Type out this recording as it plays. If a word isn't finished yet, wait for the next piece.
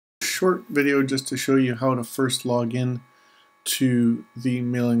short video just to show you how to first log in to the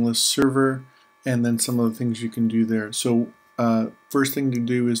mailing list server and then some of the things you can do there. So first thing to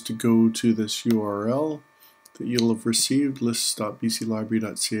do is to go to this URL that you'll have received,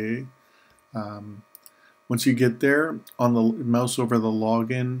 lists.bclibrary.ca. Once you get there, on the mouse over the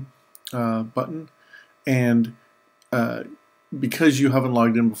login button, and because you haven't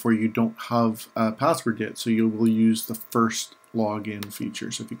logged in before, you don't have a password yet, so you will use the first login feature.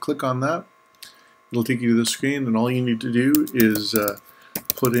 So if you click on that, it'll take you to the screen, and all you need to do is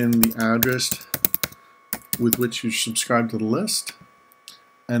put in the address with which you subscribe to the list,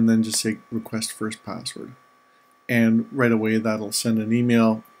 and then just say request first password. And right away that'll send an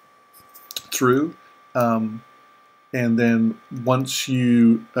email through, and then once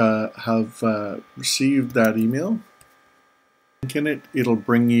you have received that email, in it, it'll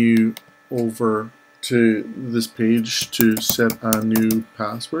bring you over to this page to set a new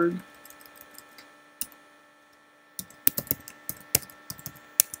password.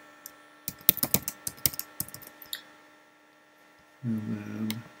 And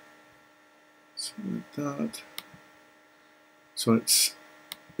then select that. So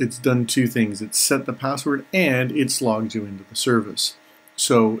it's done two things. It's set the password and it's logged you into the service.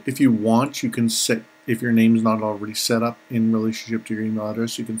 So if you want, you can set, if your name's not already set up in relationship to your email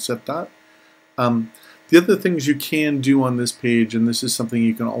address, you can set that. The other things you can do on this page, and this is something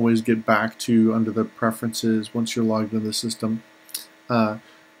you can always get back to under the preferences once you're logged into the system,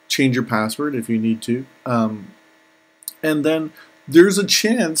 change your password if you need to. And then there's a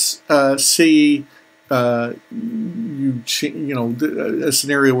chance, say a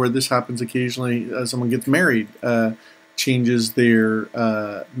scenario where this happens occasionally, someone gets married, changes their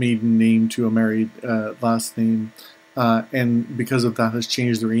maiden name to a married last name, and because of that has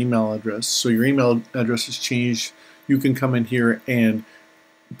changed their email address. So your email address has changed. You can come in here and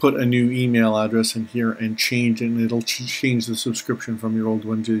put a new email address in here and change it, and it'll change the subscription from your old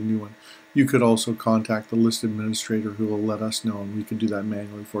one to the new one. You could also contact the list administrator who will let us know, and we can do that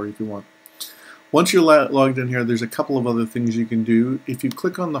manually for you if you want. Once you're logged in here, there's a couple of other things you can do. If you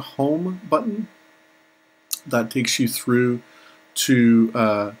click on the home button, that takes you through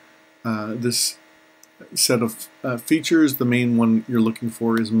to this set of features. The main one you're looking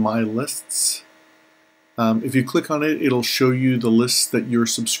for is My Lists. If you click on it, it'll show you the lists that you're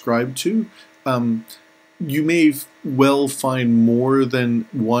subscribed to. You may well find more than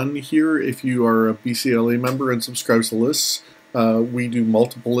one here if you are a BCLA member and subscribe to lists. We do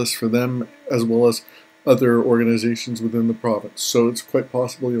multiple lists for them as well as other organizations within the province. So it's quite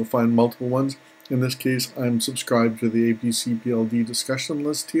possible you'll find multiple ones. In this case, I'm subscribed to the APCPLD discussion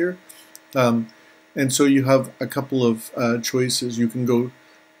list here. And so you have a couple of choices. You can go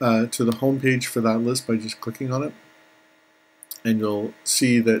to the home page for that list by just clicking on it. And you'll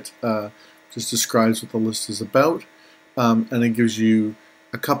see that just describes what the list is about. And it gives you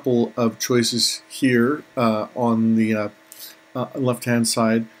a couple of choices here on the left-hand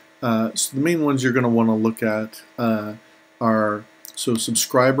side. So the main ones you're going to want to look at are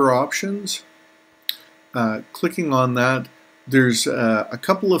subscriber options. Clicking on that, there's a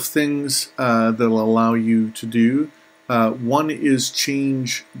couple of things that'll allow you to do. One is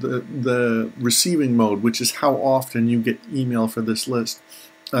change the receiving mode, which is how often you get email for this list.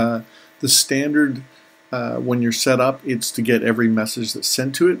 The standard when you're set up, it's to get every message that's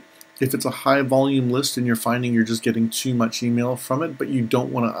sent to it. If it's a high volume list and you're finding you're just getting too much email from it, but you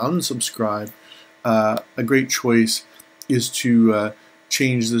don't want to unsubscribe, a great choice is to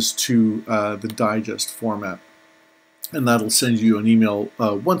change this to the digest format. And that'll send you an email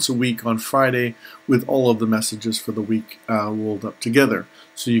once a week on Friday with all of the messages for the week rolled up together.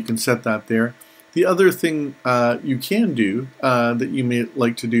 So you can set that there. The other thing you can do that you may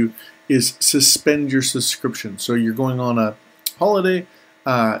like to do is suspend your subscription. So you're going on a holiday,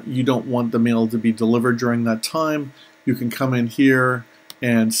 you don't want the mail to be delivered during that time. You can come in here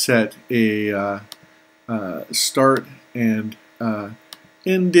and set a start and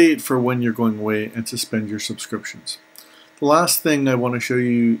end date for when you're going away and suspend your subscriptions. The last thing I want to show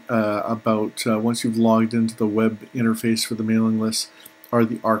you about once you've logged into the web interface for the mailing list are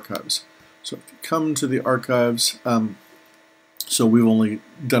the archives. So if you come to the archives, so we've only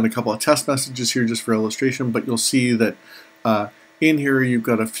done a couple of test messages here just for illustration, but you'll see that in here you've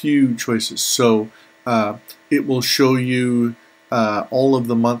got a few choices. So it will show you all of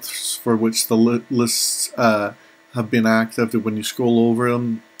the months for which the lists have been active. When you scroll over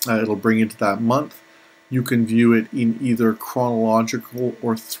them, it'll bring you to that month. You can view it in either chronological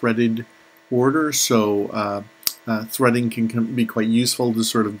or threaded order. So threading can be quite useful to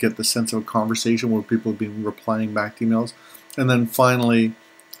sort of get the sense of a conversation where people have been replying back to emails. And then finally,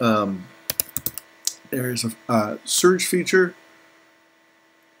 Um, there's a search feature.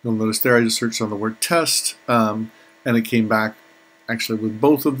 You'll notice there I just searched on the word test, and it came back actually with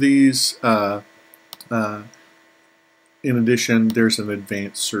both of these. In addition, there's an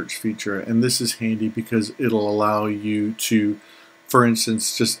advanced search feature, and this is handy because it'll allow you to, for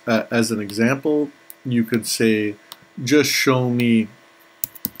instance, just as an example, you could say, just show me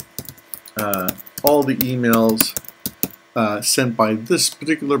all the emails sent by this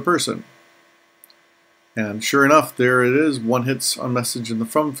particular person. And sure enough, there it is, one hits on message in the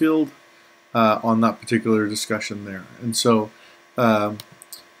from field on that particular discussion there. And so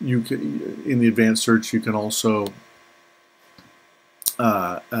you can, in the advanced search, you can also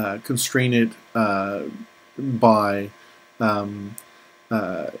constrain it by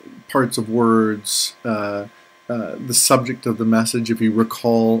parts of words, the subject of the message, if you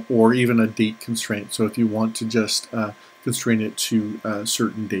recall, or even a date constraint. So if you want to just constrain it to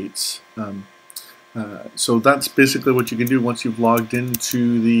certain dates. So that's basically what you can do once you've logged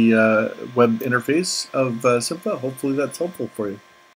into the web interface of Simpla. Hopefully that's helpful for you.